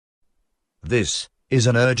This is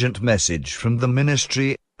an urgent message from the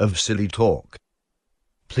Ministry of Silly Talk.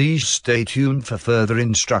 Please stay tuned for further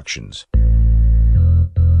instructions.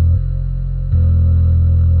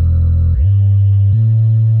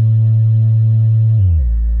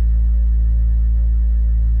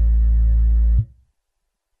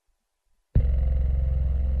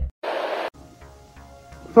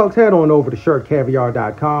 Folks, head on over to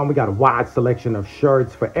shirtcaviar.com. We got a wide selection of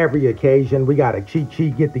shirts for every occasion. We got a cheat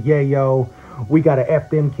sheet, get the yayo. We got a F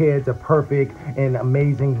them kids, a perfect and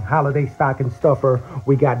amazing holiday stocking stuffer.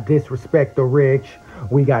 We got disrespect the rich.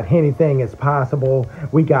 We got anything is possible.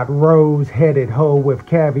 We got rose-headed hoe with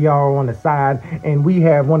caviar on the side. And we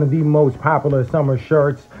have one of the most popular summer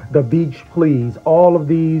shirts, the Beach Please. All of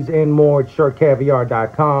these and more at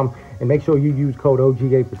shirtcaviar.com. And make sure you use code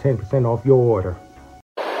OGA for 10% off your order.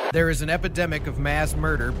 There is an epidemic of mass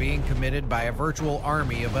murder being committed by a virtual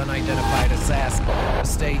army of unidentified assassins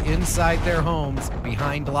who stay inside their homes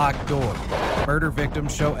behind locked doors. Murder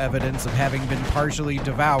victims show evidence of having been partially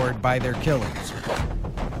devoured by their killers.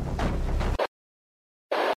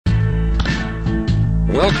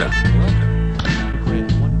 Welcome.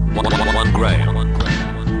 One Gram.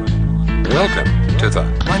 Welcome to the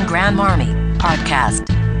One Gram Army podcast.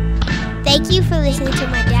 Thank you for listening to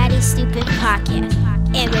my daddy's stupid podcast.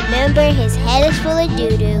 And remember, his head is full of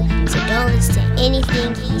doo-doo, so don't listen to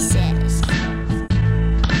anything he says.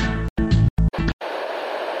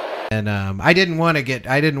 And I didn't want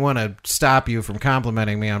to stop you from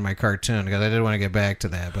complimenting me on my cartoon because I didn't want to get back to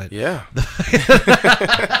that. But yeah,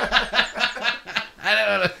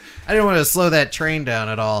 I didn't want to slow that train down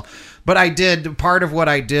at all. But I did. Part of what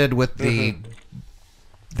I did with the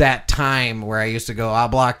that time where I used to go, I'll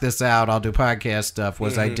block this out, I'll do podcast stuff,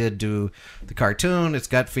 was I did do the cartoon. It's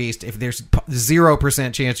Gut Feast. If there's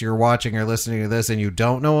 0% chance you're watching or listening to this and you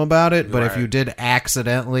don't know about it, but if you did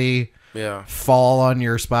accidentally fall on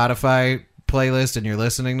your Spotify playlist and you're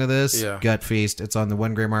listening to this, Gut Feast, it's on the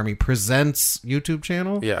One Gram Army Presents YouTube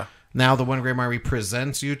channel. Yeah. Now the One Gram Army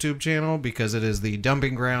Presents YouTube channel because it is the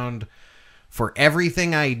dumping ground for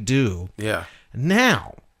everything I do. Yeah.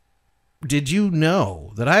 Now, did you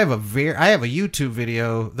know that I have a YouTube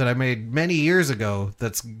video that I made many years ago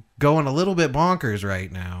that's going a little bit bonkers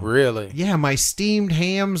right now? Really? Yeah, my steamed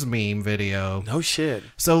hams meme video. No shit.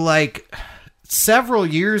 So like several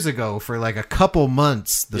years ago, for like a couple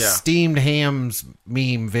months, the steamed hams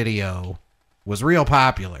meme video was real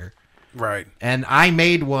popular. Right. And I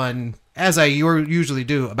made one, as I usually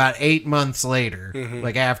do, about 8 months later,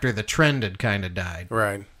 like after the trend had kind of died.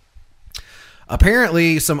 Right.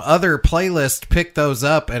 Apparently, some other playlist picked those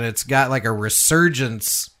up, and it's got like a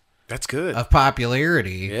resurgence. That's good. Of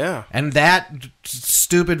popularity. Yeah. And that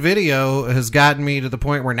stupid video has gotten me to the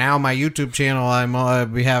point where now my YouTube channel,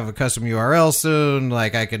 we have a custom URL soon.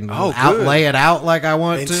 Like I can lay it out like I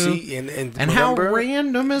want to. See, and remember, how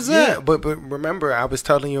random is that? Yeah, but remember, I was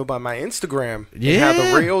telling you about my Instagram. Yeah. And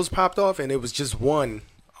how the reels popped off, and it was just one.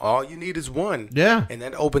 All you need is one. Yeah. And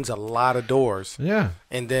that opens a lot of doors. Yeah.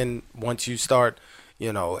 And then once you start,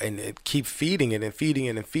 and keep feeding it and feeding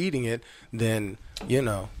it and feeding it, then, you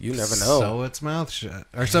never know. So it's mouth shut.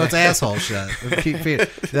 Or so it's asshole shut. Keep feeding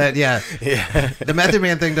that. Yeah. The Method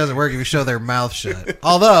Man thing doesn't work if you show their mouth shut.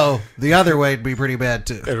 Although the other way would be pretty bad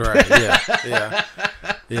too. Right. Yeah.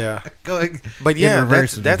 Yeah. But yeah,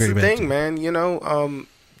 that's the thing, man.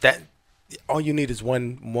 That all you need is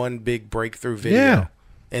one big breakthrough video. Yeah.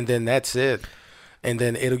 And then that's it. And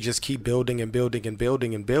then it'll just keep building and building and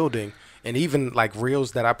building and building. And even like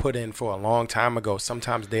reels that I put in for a long time ago,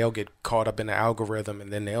 sometimes they'll get caught up in the algorithm and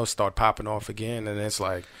then they'll start popping off again. And it's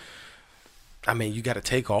like, I mean, you got to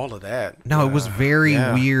take all of that. No, it was very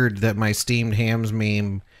weird that my steamed hams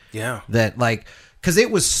meme. Yeah. That like, because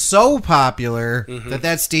it was so popular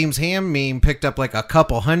that steamed ham meme picked up like a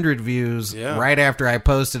couple hundred views right after I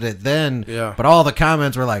posted it then. Yeah. But all the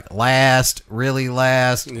comments were like last, really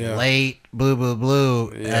last, late, blue, blue,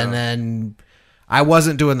 blue. Yeah. And then I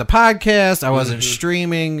wasn't doing the podcast. I wasn't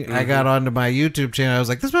streaming. I got onto my YouTube channel. I was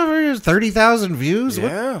like, this motherfucker has 30,000 views?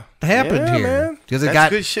 Yeah. What happened here? Man. Because it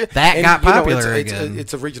got good shit. That got popular again.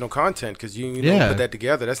 It's original content because you put that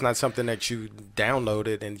together. That's not something that you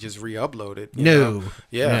downloaded and just re-upload it. No.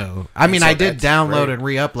 I mean, I did download great. and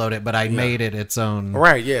re-upload it, but I made it its own.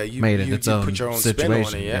 Right, yeah. You put your own situation. spin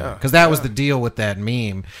on it, yeah. Because that was the deal with that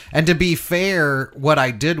meme. And to be fair, what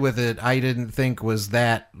I did with it, I didn't think was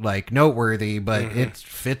that like noteworthy, but it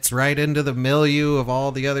fits right into the milieu of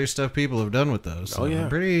all the other stuff people have done with those. So I'm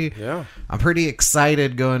pretty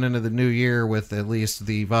excited going into the new year with at least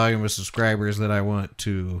the volume of subscribers that I want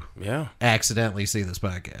to accidentally see this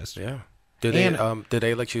podcast. Yeah. Did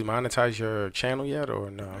they let you monetize your channel yet or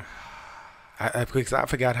no? Because I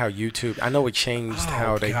forgot how YouTube. I know it changed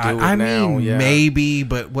how they do it now. Maybe,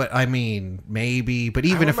 but maybe. But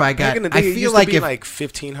even if I got, I feel like if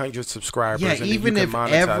 1,500 subscribers. Yeah, even if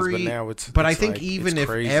every. But now it's I think even if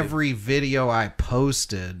every video I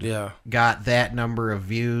posted got that number of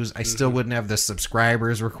views, I still wouldn't have the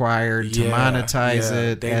subscribers required to monetize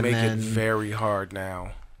it. They make it very hard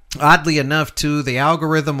now. Oddly enough, too, the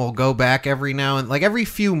algorithm will go back every now and like every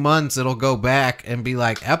few months. It'll go back and be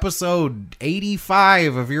like, episode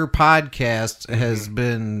 85 of your podcast has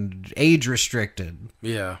been age restricted.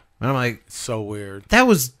 Yeah, and I'm like, so weird. That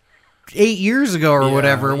was 8 years ago or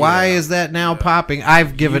whatever. Why is that now popping?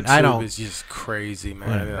 I've given. YouTube I don't. It's just crazy,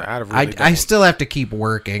 man. I still have to keep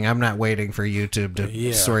working. I'm not waiting for YouTube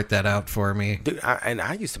to sort that out for me. Dude,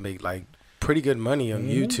 I used to make like pretty good money on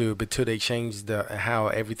YouTube until they changed how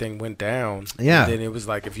everything went down. Yeah. And then it was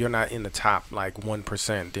like, if you're not in the top like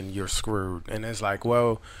 1%, then you're screwed. And it's like,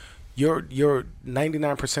 well, you're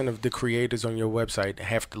 99% of the creators on your website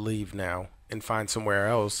have to leave now and find somewhere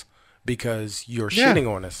else because you're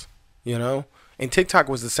shitting on us, you know? And TikTok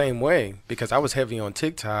was the same way because I was heavy on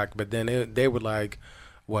TikTok, but then they were like,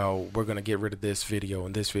 well, we're going to get rid of this video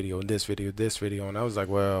and this video and this video, this video. And I was like,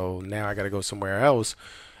 well, now I got to go somewhere else.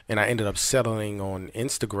 And I ended up settling on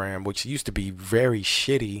Instagram, which used to be very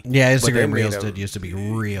shitty. Yeah, Instagram Reels used to be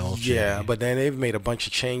real shitty. Yeah, but then they've made a bunch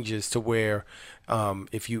of changes to where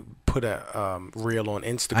if you put a reel on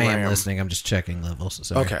Instagram... I am listening. I'm just checking levels.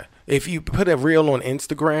 Sorry. Okay. If you put a reel on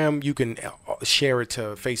Instagram, you can share it to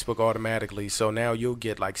Facebook automatically. So now you'll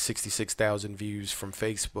get like 66,000 views from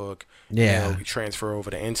Facebook. Yeah. You transfer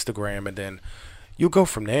over to Instagram, and then you'll go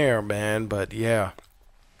from there, man. But yeah,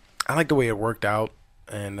 I like the way it worked out.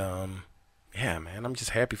 And yeah, man, I'm just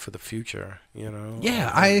happy for the future, you know.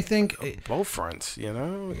 Yeah, I think both fronts, you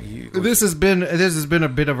know. This has been a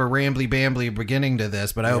bit of a rambly bambly beginning to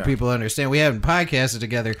this, but I hope people understand. We haven't podcasted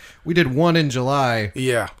together. We did one in July.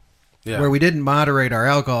 Yeah. Where we didn't moderate our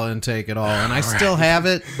alcohol intake at all, and I still have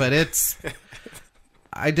it, but it's.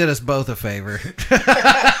 I did us both a favor.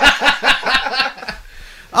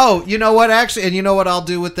 Oh, you know what, actually, and you know what I'll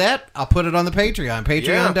do with that? I'll put it on the Patreon.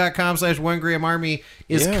 Patreon.com/1GramArmy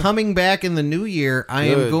is coming back in the new year. I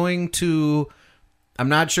am going to, I'm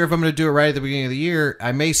not sure if I'm going to do it right at the beginning of the year.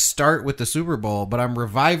 I may start with the Super Bowl, but I'm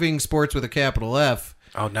reviving Sports with a capital F.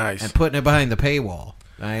 Oh, nice. And putting it behind the paywall.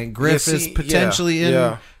 Griff is potentially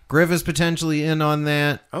in. Griff is potentially in on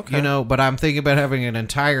that, you know, but I'm thinking about having an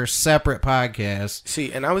entire separate podcast.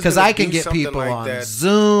 See, and I was because I can get people like on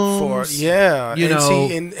Zoom, you know,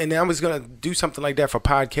 see, and I was gonna do something like that for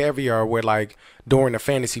Pod Caviar, where like during the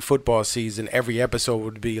fantasy football season, every episode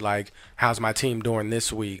would be like, "How's my team doing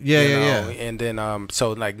this week?" And then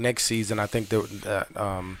so like next season, I think that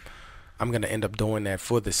I'm gonna end up doing that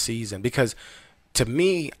for the season because. To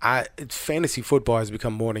me, fantasy football has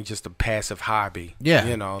become more than just a passive hobby. Yeah,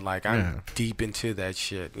 you know, like I'm deep into that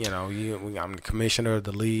shit. You know, I'm the commissioner of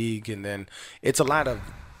the league, and then it's a lot of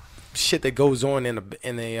shit that goes on in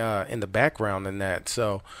the background in that.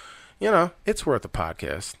 So, you know, it's worth a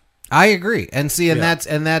podcast. I agree, and see, and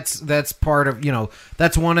that's part of, you know,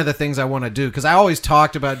 that's one of the things I want to do because I always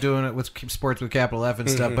talked about doing it with Sports with capital F and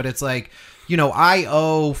stuff, but it's like. You know, I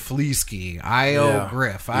owe Fleesky, I owe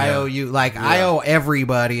Griff, I owe you, like, I owe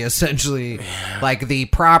everybody, essentially, like, the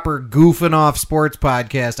proper goofing off sports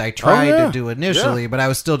podcast I tried to do initially, but I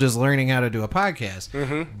was still just learning how to do a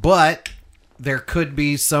podcast. But there could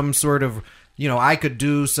be some sort of, you know, I could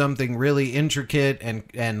do something really intricate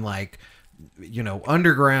and like, you know,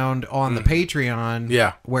 underground on the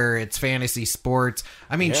Patreon, where it's fantasy sports.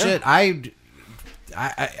 I mean, shit, I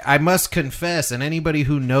must confess, and anybody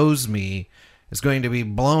who knows me is going to be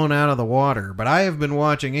blown out of the water, but I have been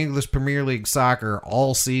watching English Premier League soccer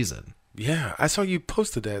all season. Yeah, I saw you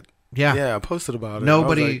posted that. Yeah, I posted about it.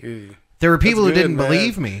 Nobody, there were people who didn't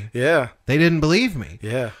believe me. Yeah. They didn't believe me.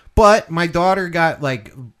 Yeah. But my daughter got,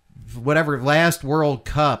 like, whatever, last World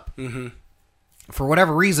Cup, for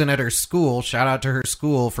whatever reason at her school, shout out to her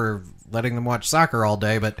school for letting them watch soccer all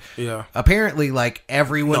day, but apparently, like,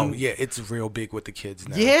 everyone... it's real big with the kids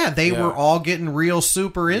now. Yeah, they were all getting real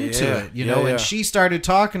super into it, you know, and she started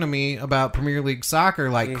talking to me about Premier League soccer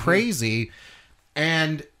like crazy,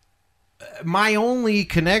 and my only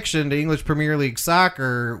connection to English Premier League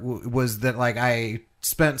soccer was that, like, I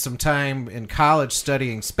spent some time in college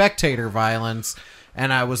studying spectator violence,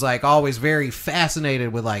 and I was, like, always very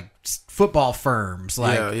fascinated with, like, football firms,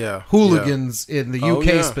 like hooligans in the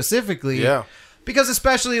UK specifically. Yeah. Because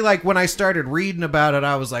especially, like, when I started reading about it,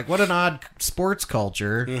 I was like, what an odd sports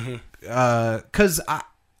culture. Because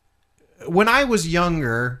when I was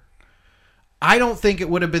younger, I don't think it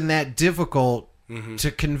would have been that difficult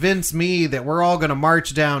to convince me that we're all going to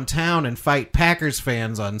march downtown and fight Packers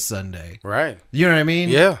fans on Sunday. Right. You know what I mean?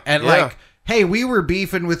 Yeah. And like, hey, we were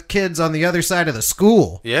beefing with kids on the other side of the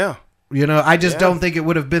school. Yeah. You know, I just don't think it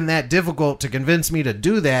would have been that difficult to convince me to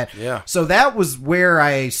do that. Yeah. So that was where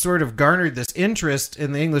I sort of garnered this interest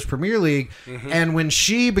in the English Premier League. And when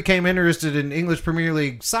she became interested in English Premier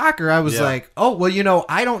League soccer, I was like, oh, well, you know,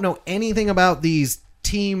 I don't know anything about these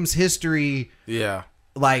teams' history. Yeah.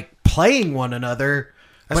 Like playing one another.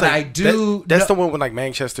 But like, I do. That's the one with like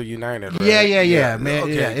Manchester United, right? Yeah. Man,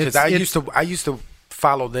 okay. Because I used to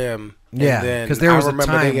follow them. Yeah, because there was a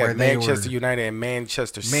time where they Manchester were United and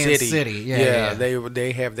Manchester City. Yeah.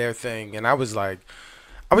 They have their thing, and I was like,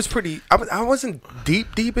 I wasn't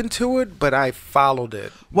deep into it, but I followed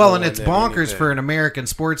it. Well, and it's bonkers for an American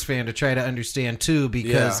sports fan to try to understand too,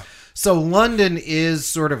 because so London is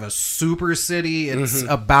sort of a super city. It's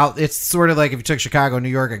it's sort of like if you took Chicago and New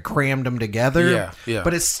York and crammed them together. Yeah.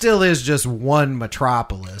 But it still is just one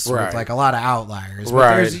metropolis with like a lot of outliers.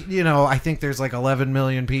 But there's, you know, I think there's like 11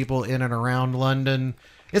 million people in and around London.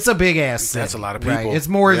 It's a big ass city. That's a lot of people. Right? It's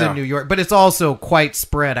more than New York, but it's also quite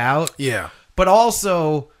spread out. Yeah. But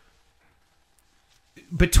also,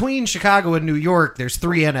 between Chicago and New York, there's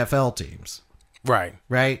 3 NFL teams. Right.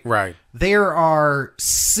 There are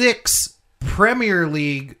 6 Premier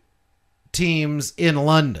League teams in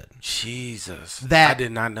London. Jesus. I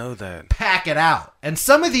did not know that. Pack it out. And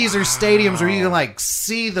some of these are stadiums where you can like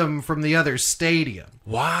see them from the other stadium.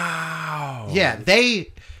 Wow. Yeah,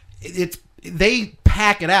 they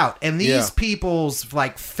pack it out. And these people's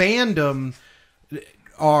like fandom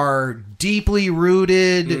are deeply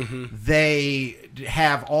rooted. They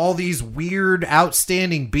have all these weird,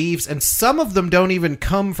 outstanding beefs, and some of them don't even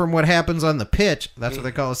come from what happens on the pitch. That's what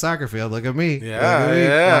they call a soccer field. Look at me.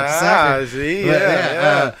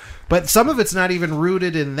 But some of it's not even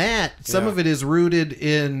rooted in that. Some of it is rooted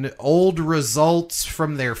in old results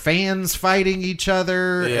from their fans fighting each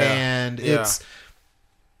other, and it's...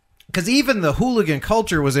 Because even the hooligan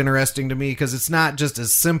culture was interesting to me because it's not just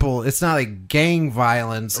as simple. It's not like gang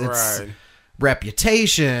violence. It's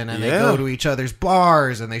reputation, and they go to each other's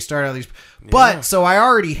bars, and they start all these... But, so I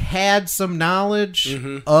already had some knowledge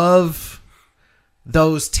of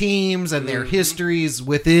those teams and their histories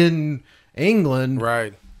within England.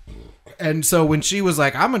 Right. And so when she was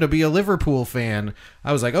like, I'm going to be a Liverpool fan,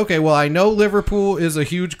 I was like, okay, well, I know Liverpool is a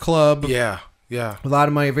huge club. Yeah. A lot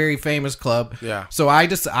of money, a very famous club. Yeah. So I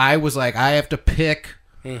was like, I have to pick.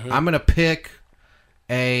 I'm going to pick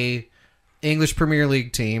a English Premier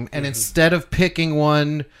League team, and instead of picking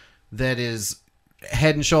one that is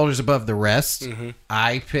head and shoulders above the rest,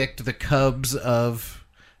 I picked the Cubs of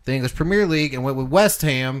the English Premier League and went with West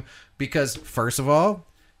Ham because, first of all,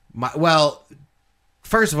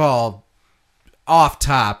 off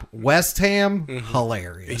top, West Ham,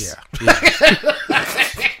 hilarious.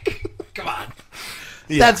 Come on.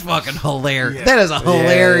 That's fucking hilarious. That is a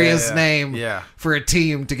hilarious name for a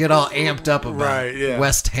team to get all amped up about.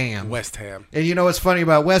 West Ham. West Ham. And you know what's funny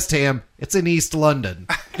about West Ham? It's in East London.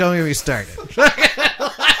 Don't get me started.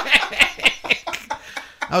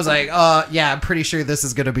 I was like, I'm pretty sure this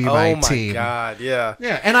is going to be my team. Oh, my God, yeah.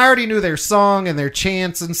 Yeah, and I already knew their song and their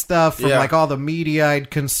chants and stuff from like all the media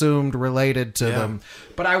I'd consumed related to them.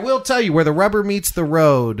 But I will tell you, where the rubber meets the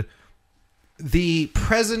road... The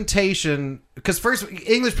presentation, because first,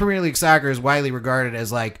 English Premier League soccer is widely regarded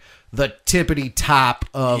as like the tippity top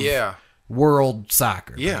of world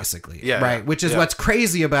soccer, basically. Right? Which is what's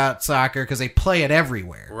crazy about soccer because they play it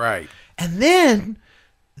everywhere. Right. And then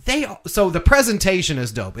so the presentation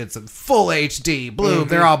is dope. It's a full HD, blue.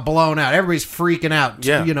 They're all blown out. Everybody's freaking out.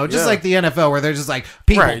 Yeah. You know, just like the NFL where they're just like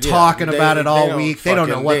people talking about it all week. They don't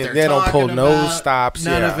know what they're talking about. They don't pull no stops.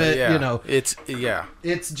 None of it, you know. It's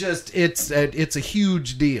just, it's a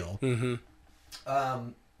huge deal.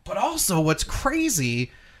 But also what's crazy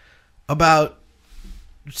about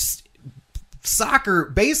soccer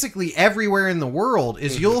basically everywhere in the world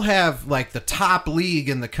is you'll have like the top league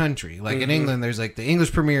in the country. Like in England, there's like the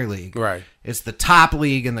English Premier League. Right. It's the top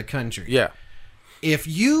league in the country. Yeah. If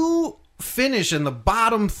you finish in the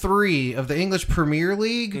bottom 3 of the English Premier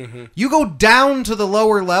League, you go down to the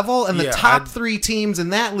lower level and the top 3 teams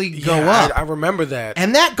in that league go up. I remember that.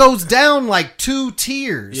 And that goes down like 2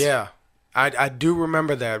 tiers. Yeah. I do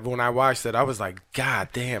remember that. When I watched it, I was like, God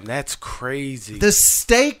damn, that's crazy. The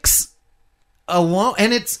stakes alone,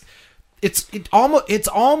 and it's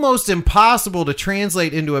almost impossible to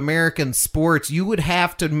translate into American sports. You would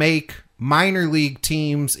have to make minor league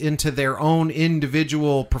teams into their own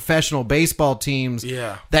individual professional baseball teams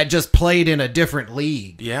that just played in a different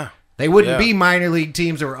league. Yeah. They wouldn't be minor league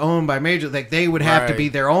teams that were owned by major. Like they would have to be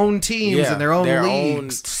their own teams and their own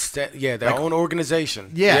leagues. Their own organization.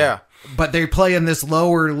 Yeah. But they play in this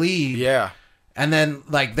lower league. Yeah. And then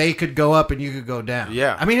like they could go up and you could go down.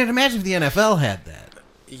 Yeah. I mean, imagine if the NFL had that.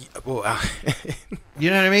 Well, you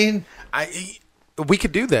know what I mean? We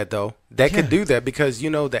could do that though. Could do that because the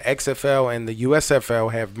XFL and the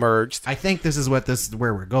USFL have merged. I think this is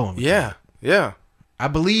where we're going. Yeah. I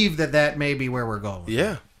believe that may be where we're going.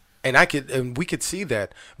 Yeah. And we could see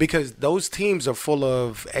that because those teams are full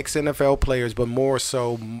of ex-NFL players, but more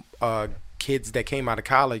so kids that came out of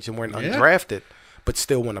college and weren't undrafted, but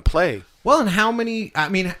still want to play. Well, and how many? I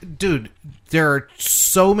mean, dude, there are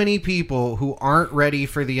so many people who aren't ready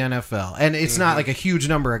for the NFL, and it's not like a huge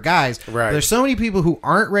number of guys. Right. There's so many people who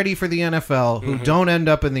aren't ready for the NFL, who don't end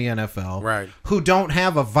up in the NFL, right? Who don't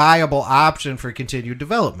have a viable option for continued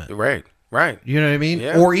development, right? You know what I mean?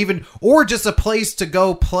 Yeah. Or just a place to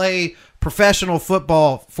go play professional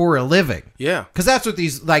football for a living. Yeah. Because that's what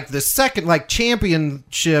these, like the second, like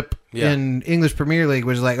championship in English Premier League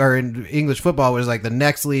was like, or in English football was like the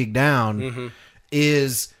next league down,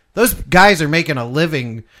 is those guys are making a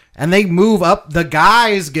living and they move up. The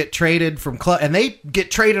guys get traded from club and they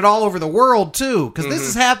get traded all over the world too. Because this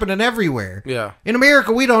is happening everywhere. Yeah. In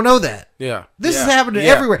America, we don't know that. Yeah. This is happening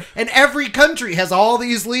everywhere. And every country has all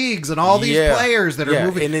these leagues and all these players that are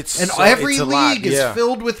moving. And every league is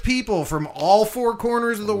filled with people from all four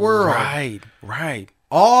corners of the world. Right.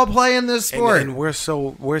 All playing this sport. And we're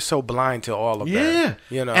so blind to all of that.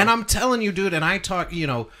 Yeah. And I'm telling you, dude, and I talk,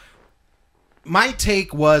 my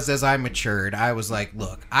take was as I matured, I was like,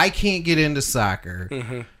 look, I can't get into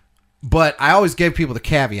soccer. But I always give people the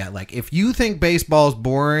caveat, like, if you think baseball's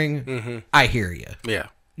boring, I hear you. Yeah.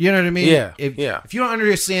 You know what I mean? Yeah. If you don't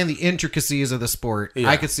understand the intricacies of the sport,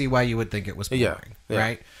 I could see why you would think it was boring,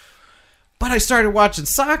 right? But I started watching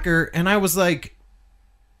soccer, and I was like,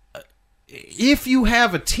 if you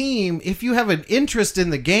have a team, if you have an interest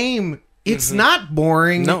in the game, it's not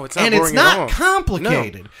boring. No, it's not and boring it's not at all.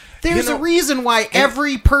 complicated. No. There's a reason why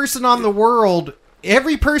every person in the world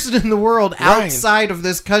outside of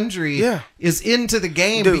this country is into the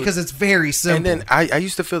game, because it's very simple. And then I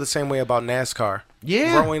used to feel the same way about NASCAR.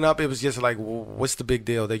 Yeah. Growing up, it was just like, what's the big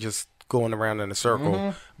deal? They just going around in a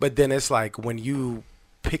circle. But then it's like when you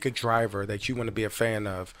pick a driver that you want to be a fan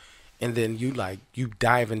of, and then you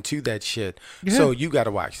dive into that shit. Yeah. So you got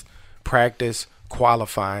to watch practice,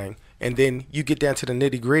 qualifying, and then you get down to the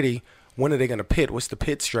nitty gritty. When are they going to pit? What's the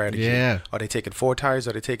pit strategy? Yeah. Are they taking 4 tires?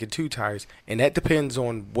 Are they taking 2 tires? And that depends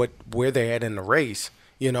on where they're at in the race,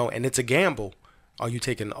 and it's a gamble. Are you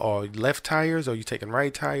taking left tires? Are you taking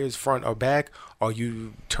right tires, front or back? Are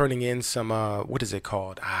you turning in some what is it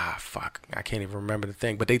called? Fuck, I can't even remember the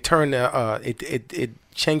thing. But they turn it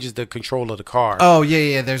changes the control of the car. Oh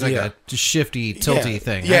yeah. There's like a shifty, tilty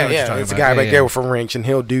thing. Yeah. It's a guy back there with a wrench, and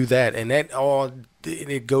he'll do that, and that all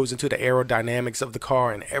it goes into the aerodynamics of the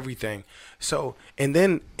car and everything. So, and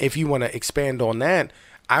then if you want to expand on that,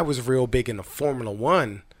 I was real big into Formula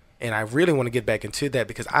One. And I really want to get back into that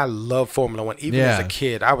because I love Formula One. Even as a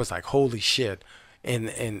kid, I was like, holy shit.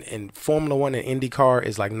 And Formula One and IndyCar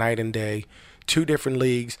is like night and day. 2 different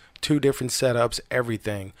leagues, 2 different setups,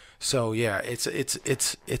 everything. So, yeah,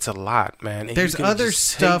 it's a lot, man. And there's other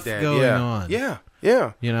stuff going on. Yeah.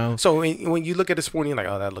 So when you look at the sport, you're like,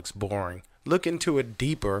 oh, that looks boring. Look into it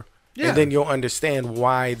deeper. Yeah. And then you'll understand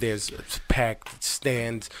why there's packed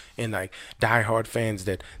stands and like diehard fans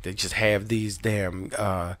that just have these damn,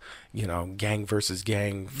 gang versus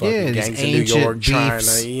gang, fucking gangs in New York,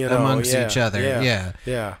 China, amongst each other.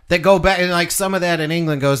 Yeah. That go back, and like some of that in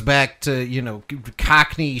England goes back to,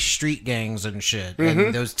 Cockney street gangs and shit.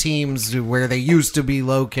 And those teams where they used to be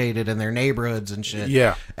located in their neighborhoods and shit.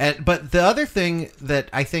 Yeah. But the other thing that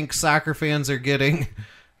I think soccer fans are getting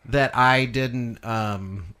that I didn't,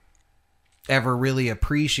 ever really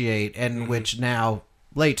appreciate, and which now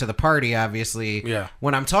late to the party, obviously. Yeah.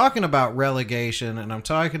 When I'm talking about relegation and I'm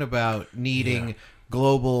talking about needing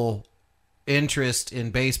global interest in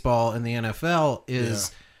baseball and the NFL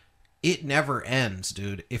is it never ends,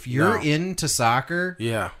 dude. If you're into soccer,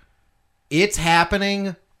 it's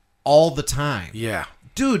happening all the time. Yeah.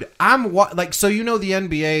 Dude, so the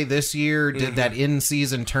NBA this year did that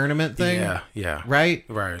in-season tournament thing? Yeah. Right?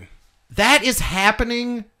 Right. That is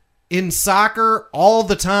happening in soccer all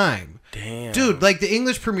the time. Damn. Dude, like the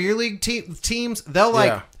English Premier League teams,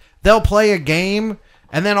 they'll play a game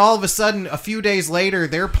And then all of a sudden, a few days later,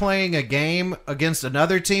 they're playing a game against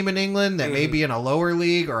another team in England that may be in a lower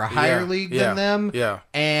league or a higher league than them. Yeah.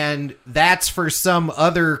 And that's for some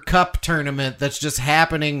other cup tournament that's just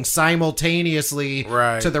happening simultaneously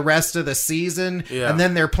to the rest of the season. Yeah. And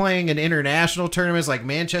then they're playing in international tournaments. Like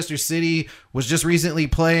Manchester City was just recently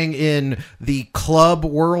playing in the Club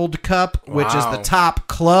World Cup, which is the top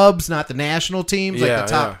clubs, not the national teams, like the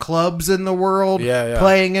top clubs in the world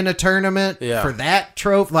playing in a tournament for that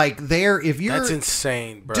trophy. Like if you're, that's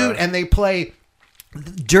insane, bro. Dude, and they play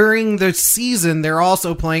during the season. They're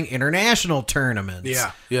also playing international tournaments.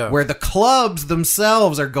 Where the clubs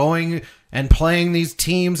themselves are going and playing these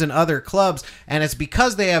teams and other clubs, and it's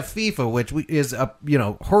because they have FIFA, which is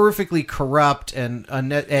horrifically corrupt and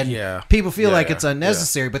people feel like it's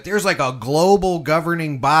unnecessary. But there's like a global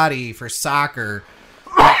governing body for soccer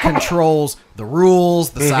that controls the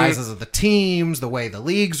rules, the sizes of the teams, the way the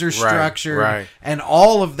leagues are structured, and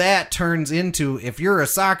all of that turns into, if you're a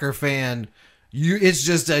soccer fan, it's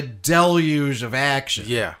just a deluge of action.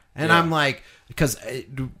 And I'm like, because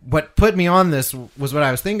what put me on this was what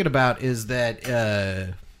I was thinking about is that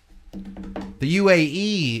the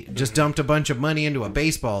UAE just dumped a bunch of money into a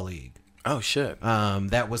baseball league. Oh, shit.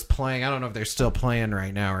 That was playing. I don't know if they're still playing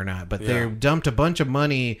right now or not, but they dumped a bunch of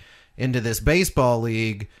money into this baseball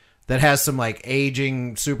league that has some like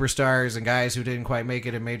aging superstars and guys who didn't quite make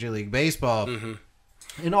it in Major League Baseball.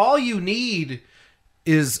 And all you need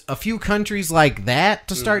is a few countries like that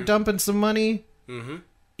to start dumping some money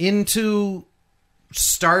into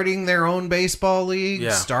starting their own baseball league,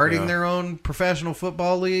 starting their own professional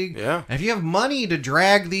football league. And if you have money to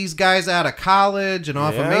drag these guys out of college and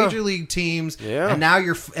off of major league teams, and now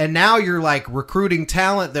you're like recruiting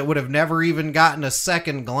talent that would have never even gotten a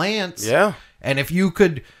second glance. And if you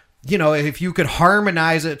could,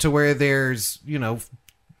 harmonize it to where there's,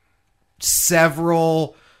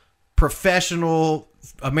 several professional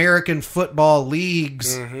American football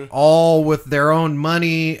leagues all with their own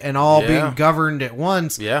money and all being governed at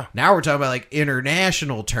once. Now we're talking about like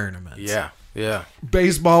international tournaments.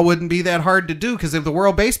 Baseball wouldn't be that hard to do because if the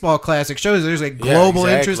World Baseball Classic shows there's a global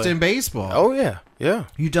interest in baseball. Oh yeah.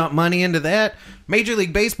 You dump money into that. Major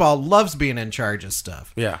League Baseball loves being in charge of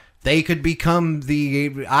stuff. They could become the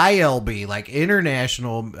ILB, like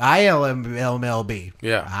international ILMLB.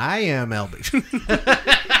 IMLB.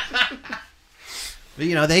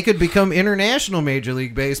 They could become international Major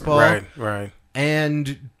League Baseball. Right.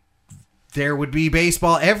 And there would be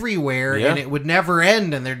baseball everywhere, and it would never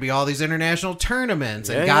end, and there'd be all these international tournaments,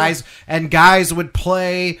 and guys would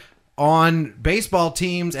play on baseball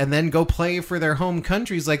teams and then go play for their home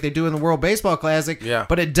countries like they do in the World Baseball Classic.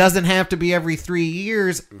 But it doesn't have to be every 3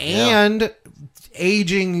 years, and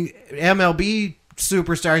aging MLB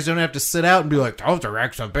superstars don't have to sit out and be like, those are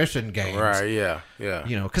exhibition games.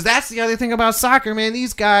 Because that's the other thing about soccer, man.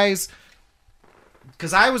 These guys,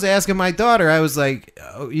 because I was asking my daughter, I was like,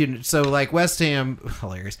 so like West Ham,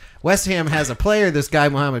 hilarious. West Ham has a player, this guy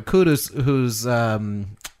Mohamed Kudus, who's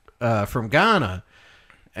from Ghana,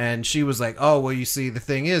 and she was like, oh well, you see, the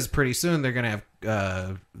thing is, pretty soon they're gonna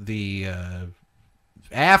have the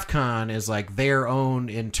AFCON is like their own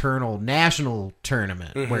internal national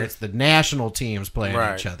tournament where it's the national teams playing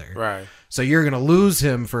each other. So you're going to lose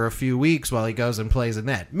him for a few weeks while he goes and plays in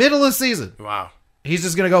that. Middle of the season. Wow. He's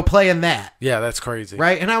just going to go play in that. Yeah, that's crazy.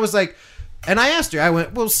 Right? And I was like, and I asked her, I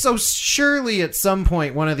went, well, so surely at some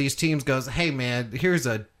point one of these teams goes, hey man, here's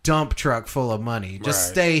a dump truck full of money. Just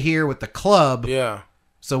stay here with the club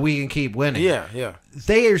so we can keep winning.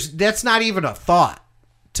 That's not even a thought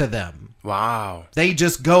to them. Wow. They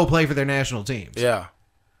just go play for their national teams. They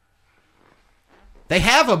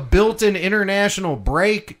have a built-in international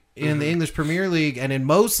break in the English Premier League, and in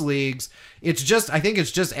most leagues, I think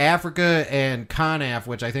it's just Africa and CONAF,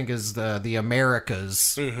 which I think is the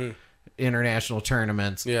Americas international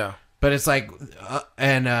tournaments. But it's like,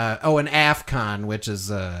 and AFCON, which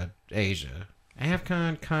is Asia.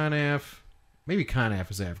 AFCON, CONAF. Maybe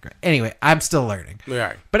CONAF is Africa. Anyway, I'm still learning.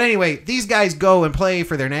 But anyway, these guys go and play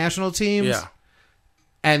for their national teams.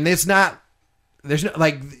 And there's no,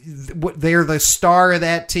 like, they're the star of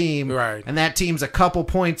that team. And that team's a couple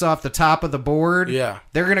points off the top of the board. They're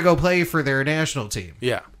going to go play for their national team.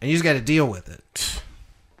 And you just got to deal with it.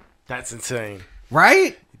 That's insane.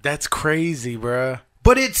 Right? That's crazy, bruh.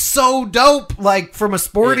 But it's so dope, like, from a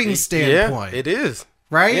sporting standpoint. Yeah, it is.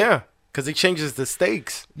 Right? Yeah. Because it changes the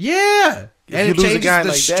stakes. Yeah. And it changes the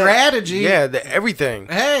like strategy. Everything.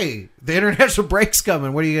 Hey, the international break's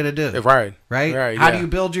coming. What are you going to do? Right? How do you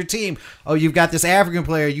build your team? Oh, you've got this African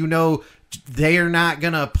player. They are not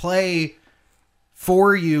going to play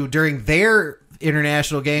for you during their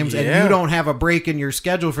international games, and you don't have a break in your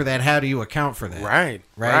schedule for that. How do you account for that?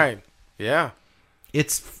 Right. Yeah.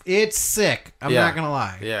 It's sick. I'm not gonna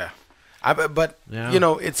lie. Yeah. But you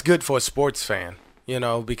know, it's good for a sports fan. You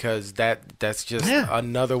know, because that's just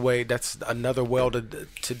another way. That's another well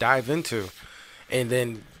to dive into, and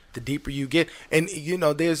then the deeper you get, and you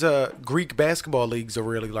know, there's Greek basketball leagues are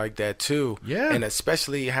really like that too. Yeah, and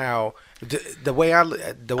especially how the way I say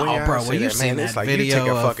that, man, it's like you take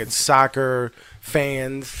a fucking soccer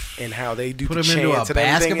fans and how they do put the them into a chants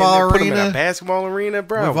basketball arena. Put them in a basketball arena,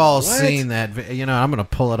 bro. We've all seen that. You know, I'm gonna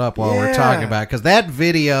pull it up while we're talking about it, because that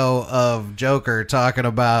video of Joker talking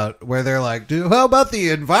about where they're like, "Dude, how about the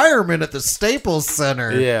environment at the Staples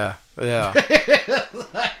Center?" Yeah.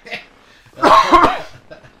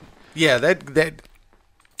 Yeah, that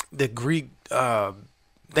the Greek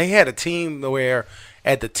they had a team where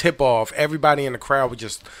at the tip off everybody in the crowd would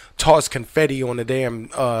just toss confetti on the damn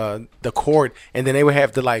the court, and then they would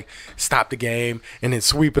have to like stop the game and then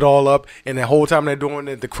sweep it all up, and the whole time they're doing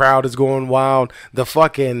it the crowd is going wild. The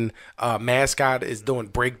fucking mascot is doing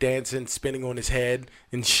breakdancing, spinning on his head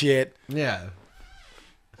and shit. Yeah.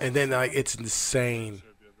 And then like it's insane.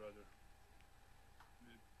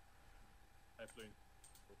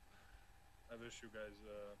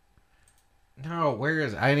 No, where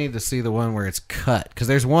is I need to see the one where it's cut, because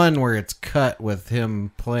there's one where it's cut with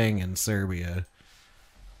him playing in Serbia.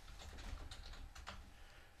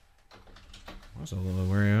 Why is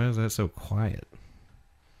that so quiet?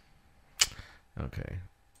 Okay.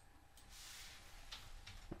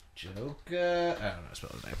 Joker. I don't know how to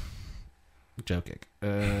spell his name. Jokic.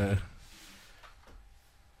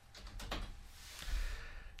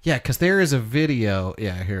 Yeah, because there is a video.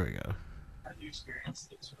 Yeah, here we go. Have you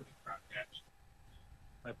experienced this with a crowd catch?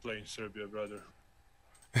 I play in Serbia, brother.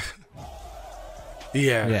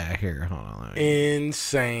 Yeah. Yeah, here, hold on. Let me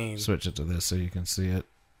insane. Switch it to this so you can see it.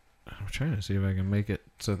 I'm trying to see if I can make it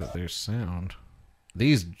so that there's sound.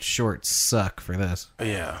 These shorts suck for this.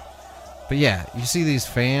 Yeah. But yeah, you see these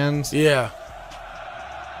fans? Yeah.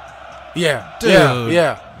 Yeah. Dude.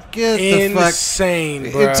 Yeah. Get the fuck.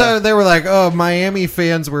 Insane, bro. They were like, oh, Miami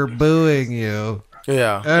fans were booing you.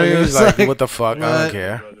 Yeah. And he was like, what the fuck? I don't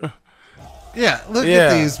care. Yeah, look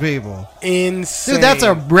at these people. Insane. Dude, that's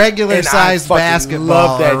a regular sized basketball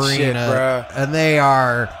love that arena. Shit, bro. And they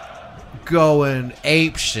are going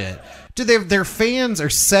ape shit. Dude, their fans are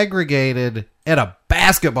segregated at a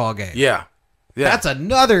basketball game. Yeah. Yeah. That's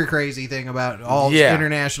another crazy thing about all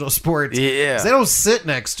international sports. Yeah. They don't sit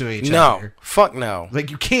next to each other. No. Fuck no. Like,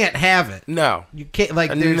 you can't have it. No. You can't,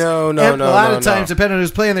 like, there's... No. A lot of times, depending on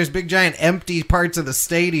who's playing, there's big, giant, empty parts of the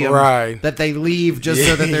stadium that they leave just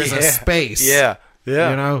so that there's a space. Yeah. You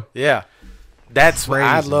know? Yeah. That's crazy.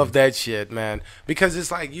 I love that shit, man. Because it's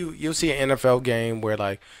like you'll see an NFL game where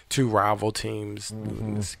like two rival teams,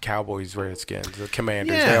 Cowboys, Redskins, the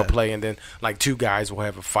Commanders, they'll play, and then like two guys will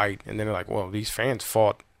have a fight, and then they're like, well, these fans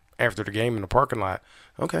fought after the game in the parking lot.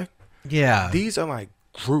 Okay. Yeah. These are like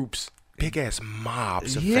groups, big ass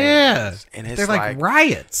mobs of fans. And it's they're like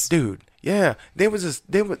riots. Dude. Yeah,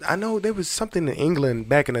 I know there was something in England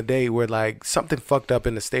back in the day where like something fucked up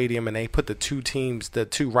in the stadium, and they put the two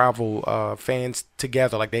rival fans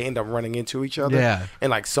together, like they end up running into each other. Yeah,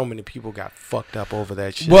 and like so many people got fucked up over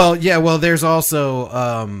that shit. Well, yeah, there's also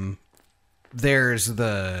there's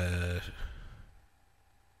the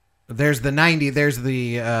 90, there's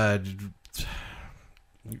the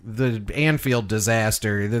Anfield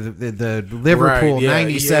disaster, the Liverpool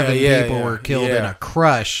 97 people were killed in a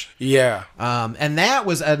crush. Yeah. And that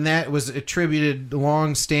was attributed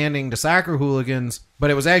long-standing to soccer hooligans,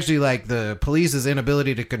 but it was actually like the police's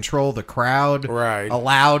inability to control the crowd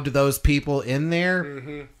allowed those people in there.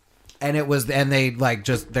 Mm-hmm. And they like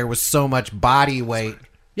just there was so much body weight.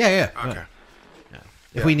 Yeah. Okay.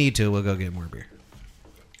 If we need to, we'll go get more beer.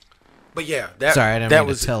 But yeah, sorry, I didn't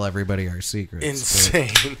mean to tell everybody our secrets.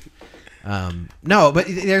 Insane. No, but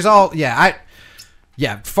there's far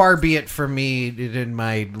be it from me in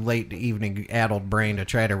my late evening addled brain to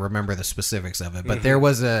try to remember the specifics of it. But there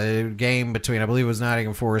was a game between, I believe it was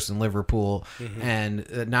Nottingham Forest and Liverpool,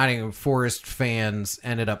 and Nottingham Forest fans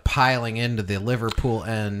ended up piling into the Liverpool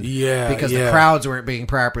end because the crowds weren't being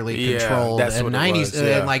properly controlled. That's and what 90s, it was,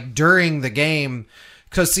 and like during the game,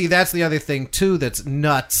 because see, that's the other thing too that's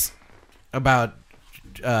nuts about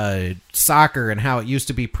soccer and how it used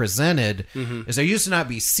to be presented is there used to not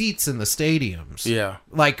be seats in the stadiums. Yeah.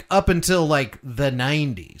 Like up until like the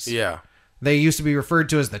 90s. Yeah. They used to be referred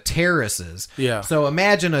to as the terraces. Yeah. So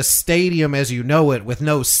imagine a stadium as you know it with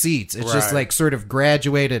no seats. It's just like sort of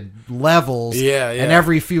graduated levels. Yeah. And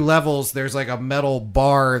every few levels, there's like a metal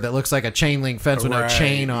bar that looks like a chain link fence with no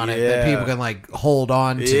chain on it that people can like hold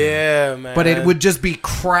on to. Yeah, man. But it would just be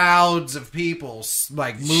crowds of people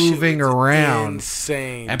like moving around.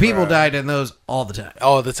 Insane. And people died in those all the time.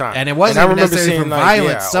 All the time. And it wasn't even necessarily from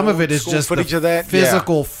violence. Some of it is just the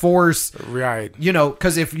physical force. Right. You know,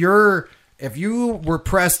 because if you were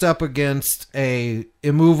pressed up against a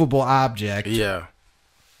immovable object,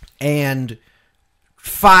 and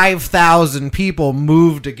 5,000 people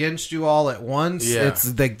moved against you all at once,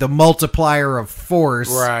 it's like the multiplier of force,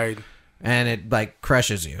 right? And it like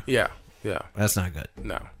crushes you. Yeah. That's not good.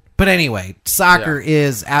 No. But anyway, soccer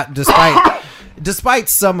is out despite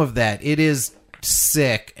some of that, it is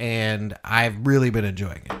sick, and I've really been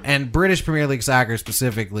enjoying it. And British Premier League soccer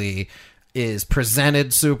specifically is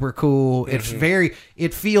presented super cool.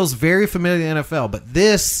 It feels very familiar to the NFL, but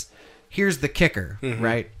here's the kicker,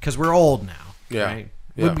 right? Because we're old now, right?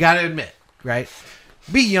 We've got to admit, right?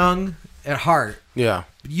 Be young at heart. Yeah.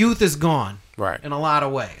 Youth is gone, right? In a lot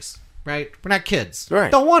of ways, right? We're not kids,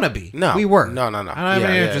 right? Don't want to be. No, we were. No. I don't have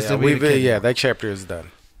any interest in being a kid. That chapter is done.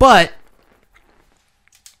 But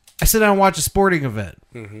I sit down and watch a sporting event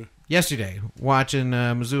yesterday, watching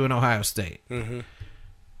Mizzou and Ohio State.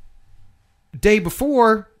 Day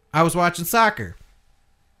before, I was watching soccer.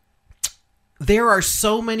 There are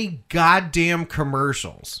so many goddamn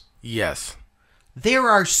commercials. Yes. There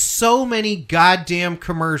are so many goddamn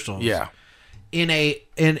commercials. Yeah.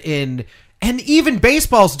 And even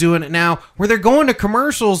baseball's doing it now, where they're going to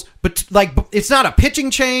commercials, but like it's not a pitching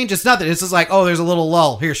change. It's nothing. It's just like, oh, there's a little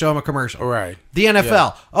lull. Here, show them a commercial. Right. The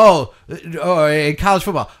NFL. Yeah. In college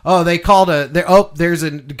football. Oh, they called there's a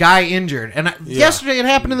guy injured. And yesterday it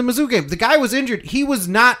happened in the Mizzou game. The guy was injured. He was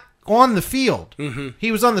not on the field.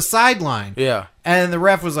 He was on the sideline. Yeah. And the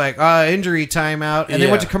ref was like, injury timeout. And they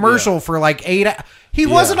went to commercial for like 8 hours. He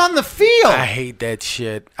wasn't on the field. I hate that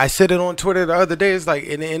shit. I said it on Twitter the other day. It's like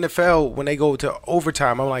in the NFL, when they go to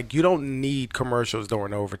overtime, I'm like, you don't need commercials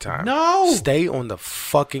during overtime. No. Stay on the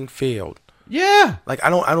fucking field. Yeah. Like, I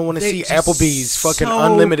don't want to see Applebee's fucking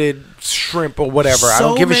unlimited shrimp or whatever. I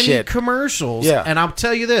don't give a shit. So many commercials. Yeah. And I'll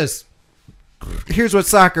tell you this. Here's what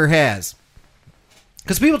soccer has.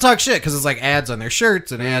 Because people talk shit because it's like ads on their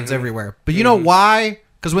shirts and ads everywhere. But you know why?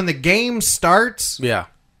 Because when the game starts,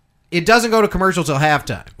 it doesn't go to commercial till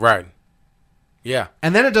halftime. Right. Yeah.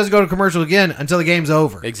 And then it doesn't go to commercial again until the game's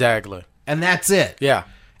over. Exactly. And that's it. Yeah.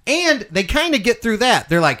 And they kind of get through that.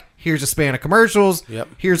 They're like, here's a span of commercials. Yep.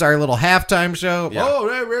 Here's our little halftime show. Yeah. Oh,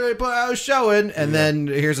 they really put out a showing. And then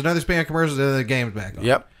here's another span of commercials, and then the game's back on.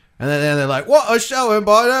 Yep. And then they're like, what a showing,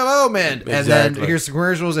 boy. Oh, man. Exactly. And then here's the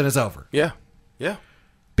commercials, and it's over. Yeah. Yeah.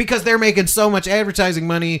 Because they're making so much advertising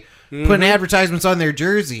money, putting advertisements on their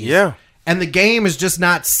jerseys. Yeah. And the game is just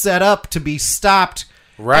not set up to be stopped.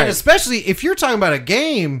 Right. And especially if you're talking about a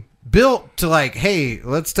game built to like, hey,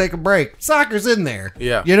 let's take a break. Soccer's in there.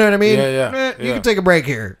 Yeah. You know what I mean? Yeah. You can take a break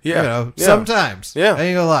here. Yeah. You know, Yeah. sometimes. Yeah. I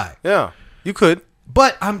ain't gonna lie. Yeah. You could.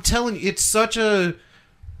 But I'm telling you, it's such a...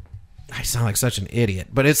 I sound like such an idiot,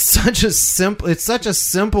 but it's such a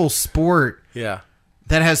simple sport. Yeah.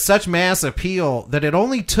 That has such mass appeal that it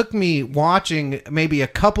only took me watching maybe a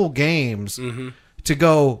couple games to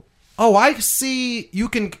go, oh, I see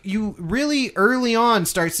you really early on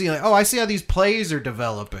start seeing like, oh, I see how these plays are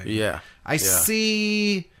developing. Yeah. I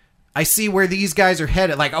see where these guys are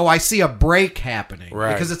headed. Like, oh, I see a break happening.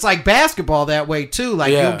 Right. Because it's like basketball that way too.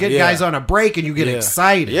 Like you'll get guys on a break and you get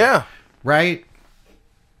excited. Yeah. Right?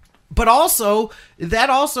 But that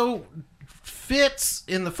also fits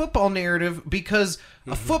in the football narrative because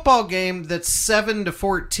a football game that's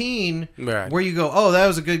 7-14, where you go, oh, that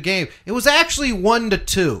was a good game. It was actually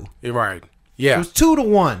 1-2. You're right. Yeah. It was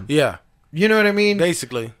 2-1. Yeah. You know what I mean?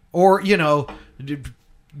 Basically. Or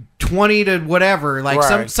 20 to whatever.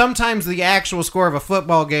 Like sometimes the actual score of a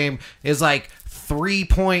football game is like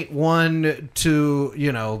 3.1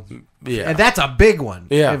 to and that's a big one.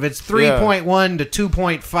 Yeah. If it's 3.1 to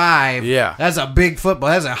 2.5, that's a big football.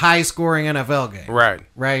 That's a high scoring NFL game.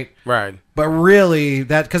 Right. But really,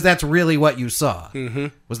 because that's really what you saw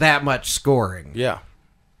was that much scoring. Yeah.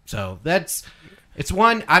 So it's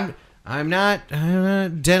one. I'm not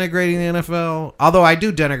denigrating the NFL, although I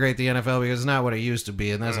do denigrate the NFL because it's not what it used to be,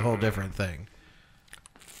 and that's a whole different thing.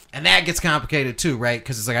 And that gets complicated too, right?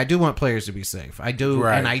 Because it's like I do want players to be safe. I do,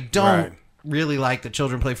 and I don't really like that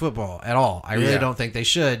children play football at all. I really don't think they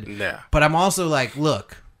should. Yeah. But I'm also like,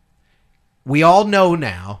 look, we all know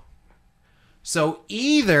now. So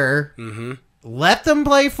either let them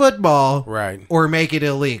play football, right, or make it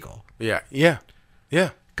illegal. Yeah. Yeah.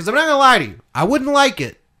 Yeah. Because I'm not going to lie to you. I wouldn't like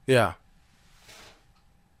it. Yeah.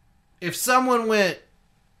 If someone went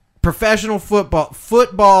professional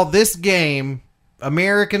football, this game,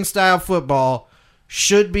 American style football,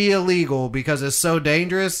 should be illegal because it's so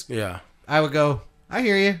dangerous. Yeah. I would go, I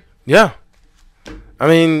hear you. Yeah. I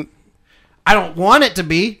mean, I don't want it to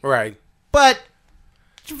be. Right. But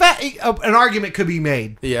an argument could be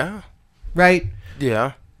made. Yeah. Right?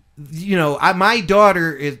 Yeah. You know, my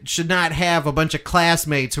daughter should not have a bunch of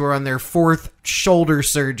classmates who are on their 4th shoulder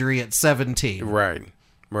surgery at 17. Right.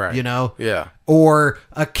 Right. You know? Yeah. Or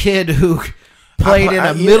a kid who played in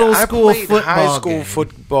a middle school football high school game.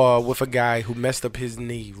 football with a guy who messed up his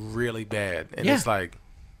knee really bad. And Yeah. it's like,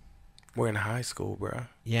 we're in high school, bro.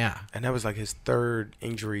 Yeah. And that was like his 3rd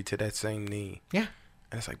injury to that same knee. Yeah.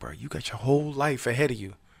 And it's like, bro, you got your whole life ahead of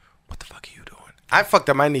you. What the fuck are you doing? I fucked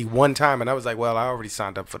up my knee one time, and I was like, well, I already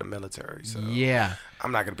signed up for the military, so Yeah.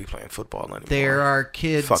 I'm not going to be playing football anymore. There are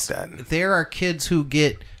kids. Fuck that. There are kids who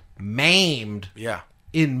get maimed Yeah.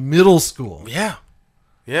 in middle school. Yeah.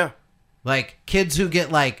 Yeah. Like kids who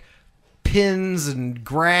get like pins and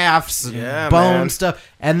grafts and Yeah, bone man. stuff,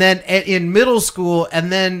 and then in middle school,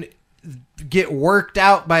 and then get worked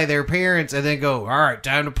out by their parents, and then go, all right,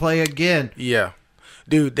 time to play again. Yeah.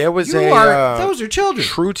 Dude, there was those are children.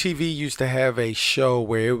 True TV used to have a show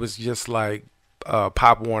where it was just like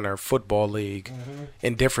Pop Warner Football League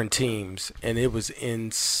in different teams, and it was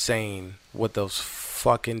insane what those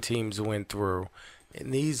fucking teams went through.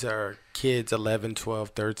 And these are kids 11, 12,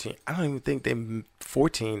 13. I don't even think they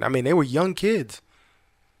 14. I mean, they were young kids.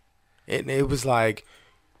 And it was like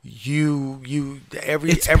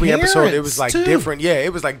every episode it was like too. different. Yeah,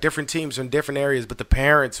 it was like different teams from different areas, but the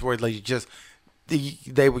parents were like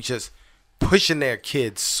they were just pushing their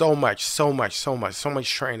kids so much training,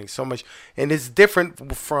 so much, and it's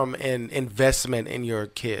different from an investment in your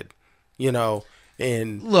kid, you know.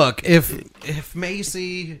 And look, if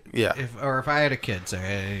Macy, yeah, if I had a kid, sorry,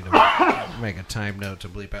 I need to make a time note to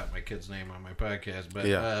bleep out my kid's name on my podcast, but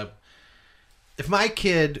if my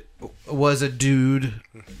kid was a dude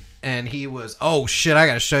and he was, oh shit, I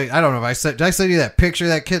gotta show you. I don't know if did I send you that picture of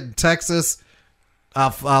that kid in Texas?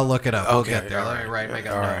 I'll look it up. We'll get there. Let me make a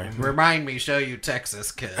note. Right. Remind me, show you Texas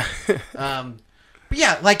kid. But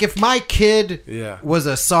yeah, like if my kid was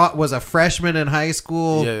a freshman in high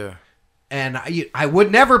school, and I would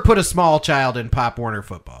never put a small child in Pop Warner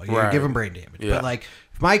football. You give him brain damage. But like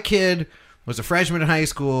if my kid was a freshman in high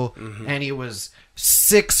school and he was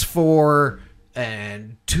 6'4"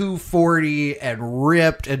 and 240 and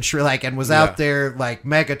ripped and and was out there like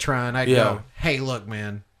Megatron, I'd go, hey, look,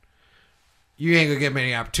 man. You ain't gonna get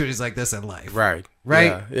many opportunities like this in life. Right.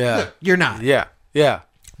 Right? Yeah. Look, you're not. Yeah. Yeah.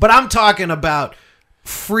 But I'm talking about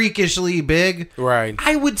freakishly big. Right.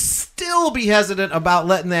 I would still be hesitant about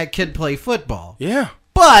letting that kid play football. Yeah.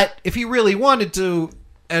 But if he really wanted to,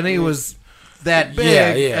 and he was that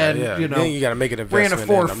big, and you know, then you gotta make an investment. Ran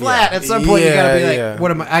a 4 flat. At some point, you gotta be like,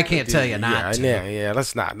 "What am I? I can't tell you not to." Yeah.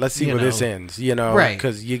 Let's see where this ends. You know, right?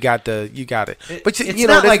 Because you got it. But it's you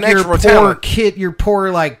know, not like your poor talent. kid, your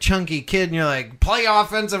poor like chunky kid, and you're like play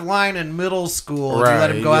offensive line in middle school. Right, you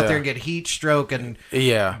let him go out there and get heat stroke and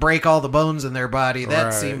break all the bones in their body.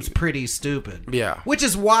 That seems pretty stupid. Yeah. Which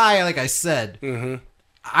is why, like I said,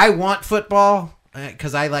 I want football.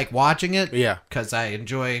 Because I like watching it. Yeah. Because I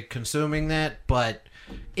enjoy consuming that. But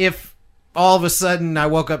if all of a sudden I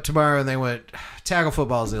woke up tomorrow and they went, tackle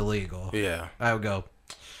football is illegal. Yeah. I would go,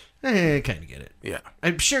 kind of get it. Yeah.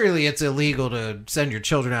 Surely it's illegal to send your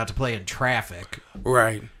children out to play in traffic.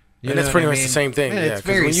 Right. And that's pretty much the same thing. Yeah. It's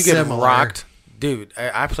very when you similar. get rocked, dude,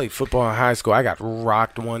 I played football in high school. I got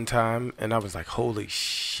rocked one time and I was like, holy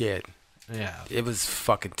shit. Yeah. It was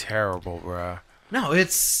fucking terrible, bro. No,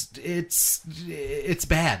 it's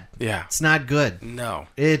bad. Yeah. It's not good. No.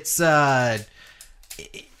 It's and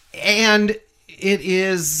it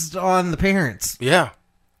is on the parents. Yeah.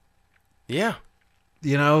 Yeah.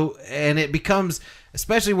 You know, and it becomes,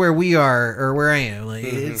 especially where we are or where I am, like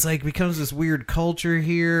it's like becomes this weird culture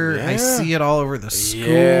here. Yeah. I see it all over the school.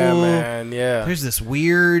 Yeah, man. Yeah. There's this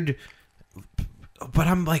weird, but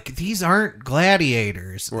I'm like, these aren't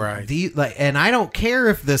gladiators, right? And I don't care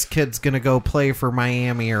if this kid's gonna go play for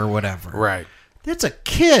Miami or whatever, right? That's a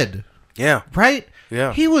kid, yeah, right?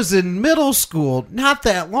 Yeah, he was in middle school not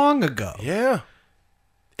that long ago. Yeah,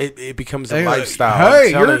 it becomes a lifestyle.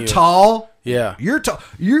 Hey, you're tall. Yeah, you're tall.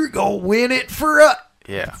 You're gonna win it for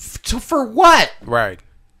for what? Right.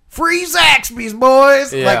 Free Zaxby's,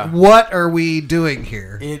 boys. Yeah. Like, what are we doing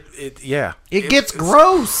here? It gets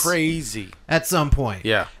gross. Crazy. At some point.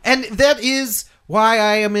 Yeah. And that is why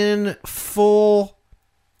I am in full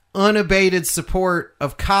unabated support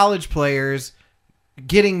of college players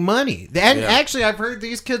getting money. And actually, I've heard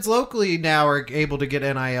these kids locally now are able to get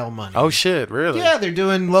NIL money. Oh, shit, really? Yeah, they're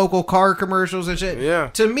doing local car commercials and shit. Yeah.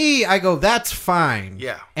 To me, I go, that's fine.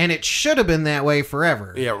 Yeah. And it should have been that way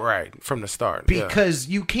forever. Yeah, right. From the start. Because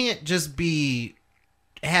you can't just be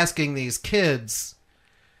asking these kids...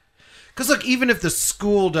 Because, look, even if the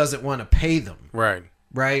school doesn't want to pay them...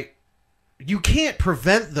 Right? You can't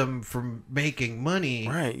prevent them from making money.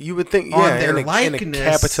 Right. You would think, on their likeness. In a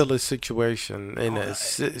capitalist situation, in a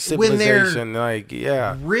civilization,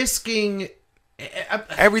 risking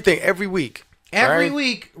everything every week. Every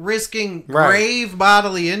week, risking grave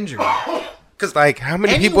bodily injury. Because, like, how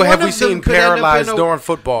many people have we seen paralyzed during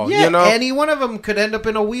football? Yeah, you know? Any one of them could end up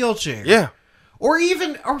in a wheelchair. Yeah. Or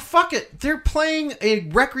fuck it, they're playing a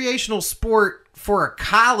recreational sport for a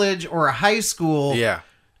college or a high school. Yeah.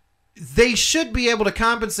 They should be able to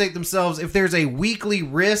compensate themselves if there's a weekly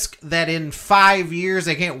risk that in 5 years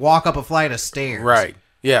they can't walk up a flight of stairs. Right.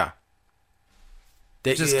 Yeah.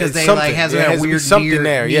 Just because they like has a weird something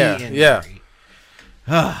there. Yeah. Injury.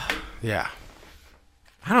 Yeah. Yeah.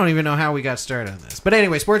 I don't even know how we got started on this, but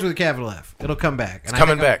anyway, Sports with a capital F. It'll come back. It's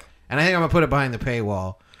coming back, and I think I'm gonna put it behind the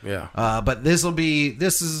paywall. Yeah. But this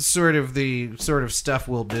is sort of the sort of stuff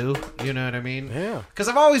we'll do. You know what I mean? Yeah. Because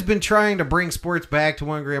I've always been trying to bring sports back to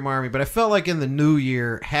One Gram Army, but I felt like in the new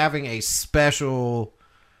year having a special,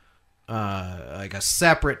 like a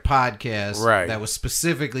separate podcast that was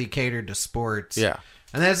specifically catered to sports. Yeah.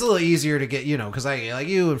 And that's a little easier to get, because I like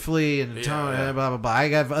you and Flea and Tony and blah, blah, blah. I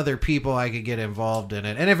have other people I could get involved in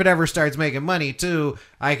it. And if it ever starts making money, too,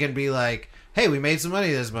 I can be like, hey, we made some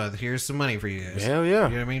money this month. Here's some money for you guys. Hell yeah.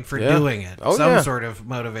 You know what I mean? For doing it. Some sort of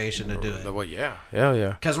motivation to do it. Well, yeah. Hell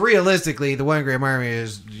yeah. Because realistically, the One Gram Army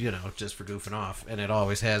is, just for goofing off. And it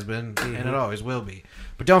always has been. And it always will be.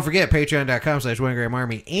 But don't forget,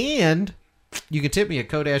 patreon.com/OneGramArmy. And you can tip me at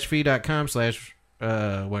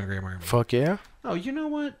ko-fi.com/OneGramArmy. Fuck yeah. Oh, you know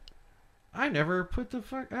what? I never put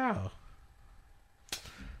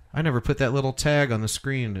I never put that little tag on the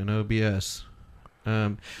screen in OBS.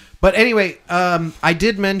 But anyway, I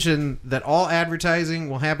did mention that all advertising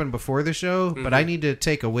will happen before the show, but I need to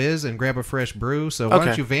take a whiz and grab a fresh brew. So why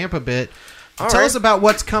don't you vamp a bit? Tell us about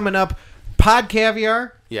what's coming up. Pod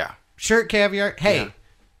Caviar. Yeah. Shirt Caviar. Hey,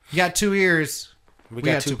 you got 2 ears. We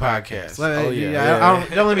got two podcasts.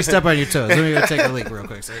 Don't let me step on your toes. Let me go take a leak real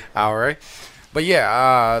quick, sir. All right. But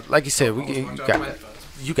yeah, like you said,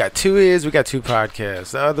 you got 2 ears, we got 2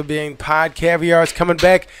 podcasts. The other being Pod Caviar is coming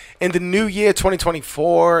back in the new year,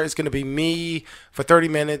 2024. It's going to be me for 30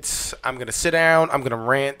 minutes. I'm going to sit down. I'm going to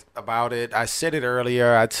rant about it. I said it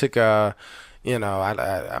earlier. I took I'm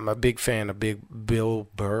a big fan of Big Bill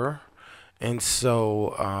Burr. And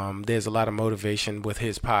so there's a lot of motivation with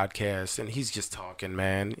his podcast, and he's just talking,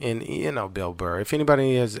 man. And, Bill Burr. If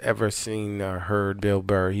anybody has ever seen or heard Bill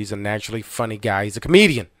Burr, he's a naturally funny guy. He's a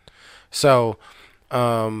comedian. So,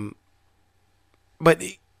 but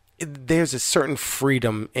there's a certain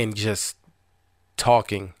freedom in just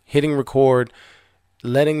talking, hitting record,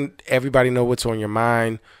 letting everybody know what's on your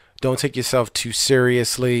mind. Don't take yourself too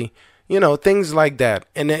seriously, things like that.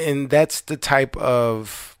 And that's the type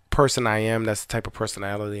of person I am. That's the type of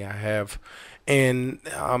personality I have. And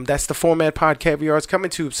that's the format Pod Caviar is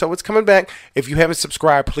coming to. So it's coming back. If you haven't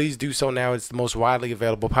subscribed, please do so now. It's the most widely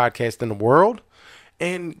available podcast in the world.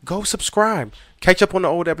 And go subscribe. Catch up on the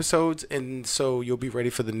old episodes, and so you'll be ready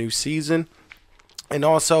for the new season. And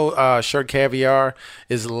also, Shirt Caviar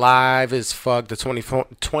is live as fuck. The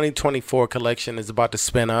 2024 collection is about to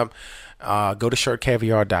spin up. Go to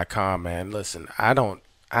shirtcaviar.com, man. Listen,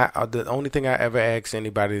 the only thing I ever ask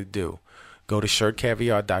anybody to do, go to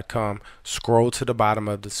shirtcaviar.com, scroll to the bottom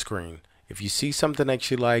of the screen. If you see something that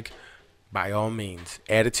you like, by all means,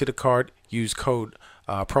 add it to the cart. Use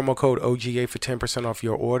promo code OGA for 10% off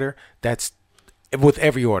your order. That's with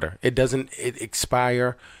every order. It doesn't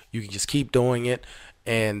expire. You can just keep doing it.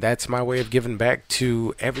 And that's my way of giving back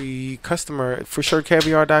to every customer for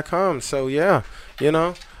shirtcaviar.com. So, yeah,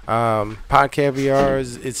 Pod Caviar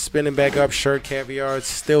is spinning back up. Shirt Caviar is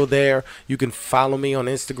still there. You can follow me on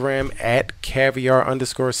Instagram at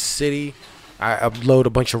caviar_city. I upload a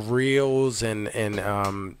bunch of reels and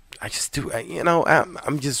I just do,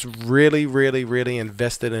 I'm just really, really, really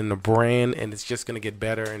invested in the brand, and it's just going to get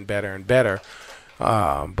better and better and better.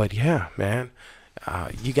 But yeah, man,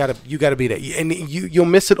 you gotta be there, and you'll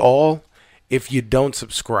miss it all if you don't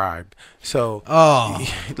subscribe. So,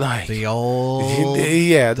 like the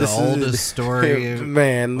oldest story,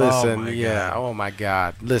 man. Listen, oh my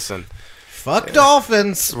God, listen, fuck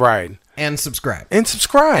dolphins, right? And subscribe. And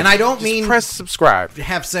I don't mean press subscribe.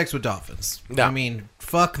 Have sex with dolphins. No. I mean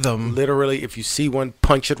fuck them. Literally, if you see one,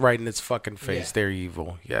 punch it right in its fucking face. Yeah. They're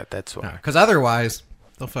evil. Yeah, that's why. Because otherwise,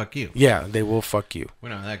 they'll fuck you. Yeah, they will fuck you. We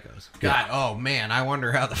know how that goes. God, oh man, I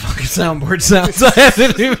wonder how the fucking soundboard sounds. I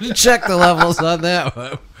haven't even checked the levels on that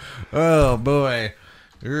one. Oh boy.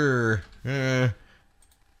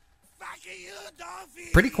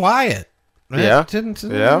 Pretty quiet. Yeah. Didn't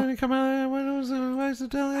come out. Why is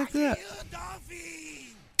it like that?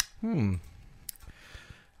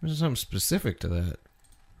 There's something specific to that.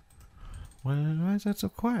 Why is that so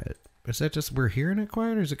quiet? Is that just we're hearing it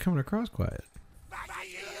quiet, or is it coming across quiet?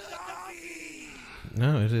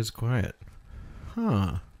 No, it is quiet.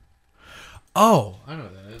 Huh. Oh, I know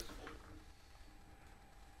what that is.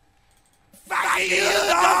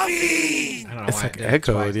 I don't know It's why like I did it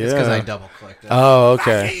echoed, twice. yeah. It's because I double clicked it. Oh,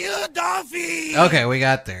 okay. Okay, we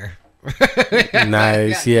got there.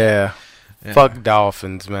 Nice, yeah. Fuck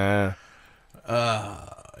dolphins, man. Yeah.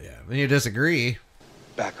 When you disagree.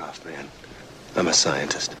 Back off, man. I'm a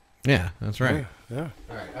scientist. Yeah, that's right. Yeah.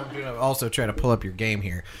 All right, I'm going to also try to pull up your game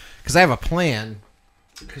here because I have a plan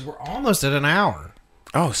because we're almost at an hour.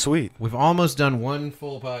 Oh, sweet. We've almost done one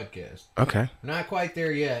full podcast. Okay. Not quite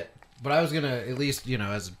there yet, but I was going to at least,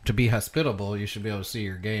 as to be hospitable, you should be able to see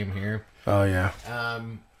your game here. Oh, yeah.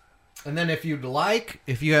 And then if you'd like,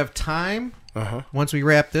 if you have time, once we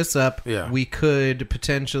wrap this up, we could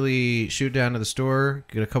potentially shoot down to the store,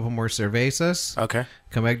 get a couple more cervezas. Okay.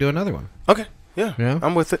 Come back, do another one. Okay. Yeah.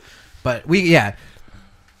 I'm with it. But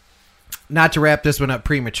not to wrap this one up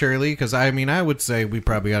prematurely, because I would say we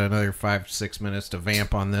probably got another 5-6 minutes to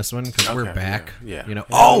vamp on this one, because we're back. Yeah.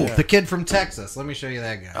 The kid from Texas. Let me show you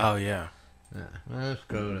that guy. Oh, yeah. Let's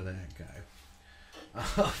go to that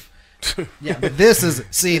guy. Yeah, but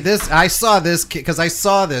I saw this kid because I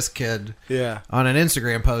saw this kid on an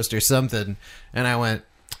Instagram post or something, and I went,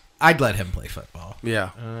 I'd let him play football. Yeah.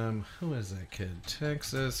 Who is that kid?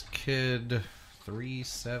 Texas kid,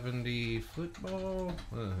 370 football.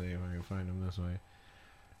 Let's see if I can find him this way.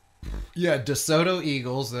 Yeah, DeSoto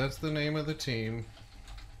Eagles. That's the name of the team.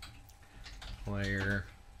 Player.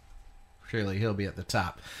 Surely he'll be at the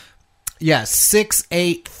top. Yeah,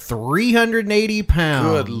 6'8", 380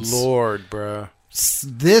 pounds. Good Lord, bro.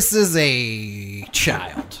 This is a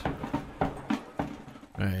child.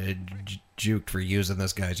 I juked for using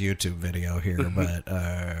this guy's YouTube video here, but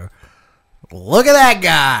look at that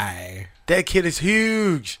guy. That kid is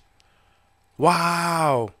huge.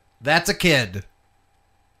 Wow. That's a kid.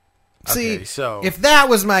 Okay, See, if that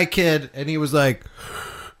was my kid and he was like,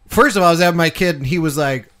 first of all, I was having my kid and he was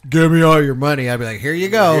like, give me all your money. I'd be like, here you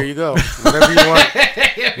go. Here you go. Whatever you want.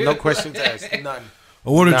 No questions asked. None. I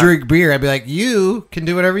want to drink beer. I'd be like, you can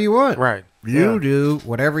do whatever you want. Right. You do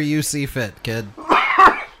whatever you see fit, kid.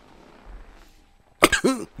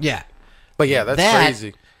 Yeah. But yeah, that's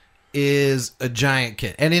crazy. Is a giant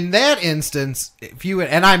kid. And in that instance, if you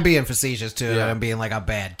and I'm being facetious too, I'm being like a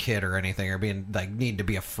bad kid or anything, or being like need to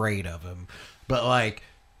be afraid of him. But like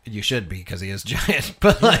you should be because he is giant.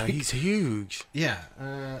 But like he's huge. Yeah.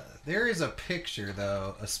 There is a picture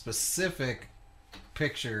though, a specific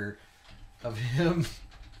picture of him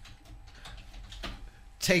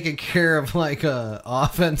taking care of like a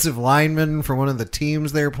offensive lineman for one of the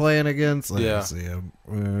teams they're playing against. Let me see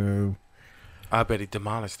him. I bet he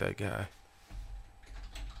demolished that guy.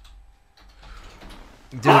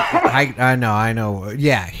 Dude, I know.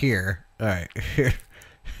 Yeah, here. All right. Here.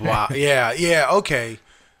 Wow. Yeah, okay.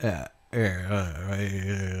 Yeah.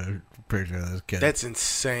 Here. Picture of this kid. That's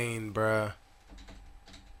insane, bruh.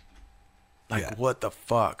 Like, what the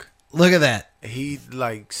fuck? Look at that. He,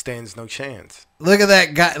 like, stands no chance. Look at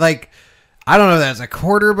that guy. Like, I don't know if that's a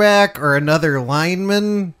quarterback or another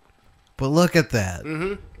lineman, but look at that.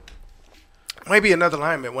 Mm-hmm. Maybe another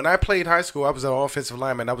lineman. When I played high school, I was an offensive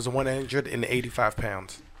lineman. I was 185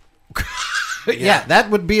 pounds. Yeah,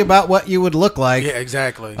 that would be about what you would look like. Yeah,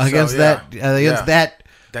 exactly. Against that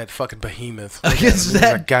fucking behemoth. Against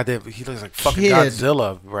that like goddamn, he looks like fucking kid.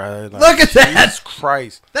 Godzilla, bro. Like, look at that. Jesus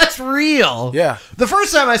Christ. That's real. Yeah. The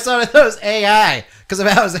first time I saw it, I thought it was AI because of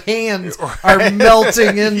how his hands are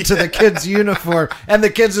melting into the kid's uniform, and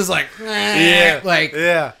the kid's just like,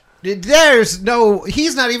 There's no.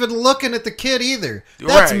 He's not even looking at the kid either.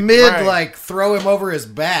 That's like throw him over his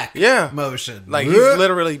back. Motion. Like he's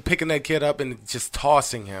literally picking that kid up and just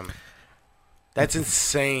tossing him. That's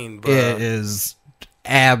insane, bro. It is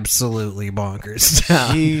absolutely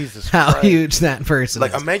bonkers. Jesus, how Christ. huge that person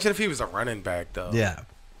is. Like imagine if he was a running back though. Yeah,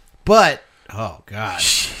 but oh god,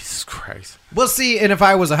 Jesus Christ. Well, see, and if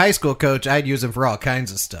I was a high school coach, I'd use him for all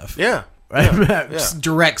kinds of stuff. Yeah.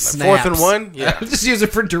 Direct snaps. 4th and 1? Yeah. Just use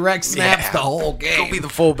it for direct snaps the whole game. Go be the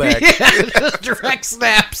fullback. Just direct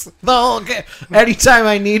snaps the whole game. Anytime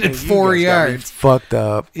I needed 4 yards. Fucked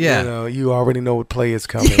up. Yeah. You know, you already know what play is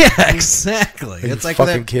coming. Yeah, exactly. It's like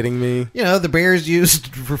fucking kidding me. You know, the Bears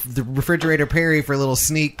used the refrigerator Perry for little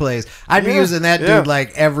sneak plays. I'd be using that dude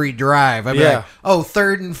like every drive. I'd be like,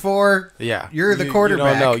 3rd and 4. Yeah. You're the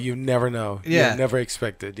quarterback. You don't know. You never know. Yeah. You never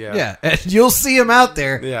expected. Yeah. Yeah. And you'll see him out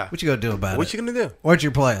there. Yeah. What you gonna do about it? What you gonna do? What's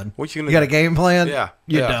your plan? What you gonna You got do? a game plan? Yeah.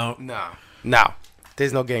 You don't. No.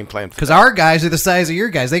 There's no game plan. Because our guys are the size of your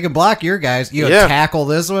guys. They can block your guys. You tackle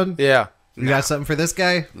this one? Yeah. You got something for this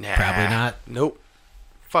guy? Nah. Probably not. Nope.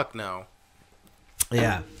 Fuck no.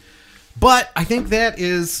 Yeah. But I think that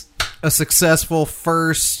is a successful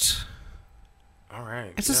first... All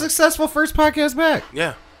right. It's a successful first podcast back.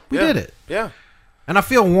 Yeah. We did it. Yeah. And I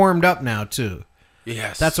feel warmed up now, too.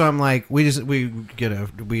 Yes. That's why I'm like, we get a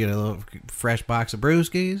little fresh box of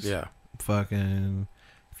brewskis. Yeah. Fucking...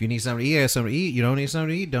 If you need something to eat, you got something to eat. You don't need something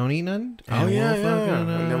to eat, don't eat nothing. And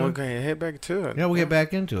and then we'll go head back to it. Yeah, we'll get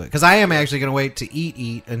back into it. Because I am actually going to wait to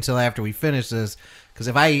eat until after we finish this. Because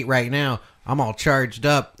if I eat right now, I'm all charged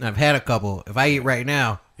up, and I've had a couple. If I eat right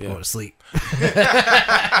now, I go to sleep.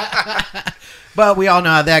 But we all know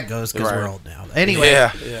how that goes because we're old now. Anyway,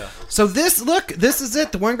 so this is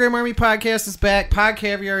it. The One Gram Army podcast is back. Pod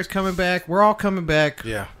Caviar is coming back. We're all coming back.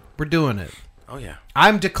 Yeah. We're doing it. Oh, yeah.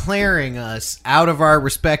 I'm declaring us out of our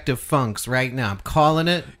respective funks right now. I'm calling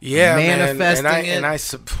it. Yeah, manifesting man. it. And I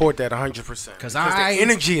support that 100%. Because the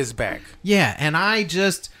energy is back. Yeah, and I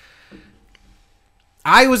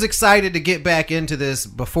was excited to get back into this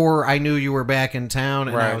before I knew you were back in town,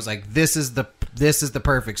 and I was like, this is the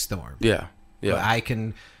perfect storm. Yeah. Yeah.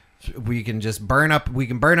 We can just burn up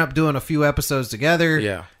doing a few episodes together.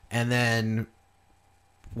 Yeah. And then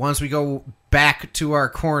once we go back to our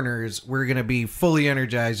corners, we're going to be fully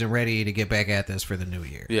energized and ready to get back at this for the new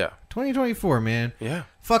year. Yeah. 2024, man. Yeah.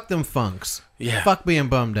 Fuck them funks. Yeah. Fuck being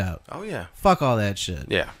bummed out. Oh, yeah. Fuck all that shit.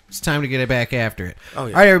 Yeah. It's time to get it back after it. Oh,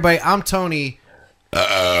 yeah. All right, everybody. I'm Tony.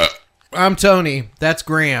 I'm Tony. That's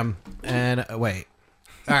Graham. And wait.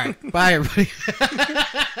 All right. Bye, everybody.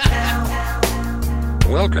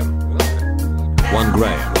 Welcome. One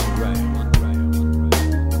Graham.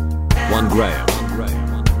 One Graham.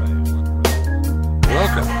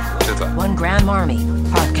 Welcome to the One Gram Army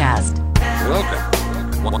podcast. Welcome.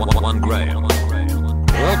 One Graham.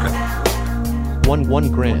 Welcome. One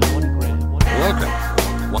gram. Welcome.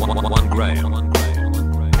 One Graham.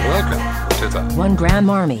 Welcome to the One Gram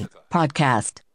Army podcast.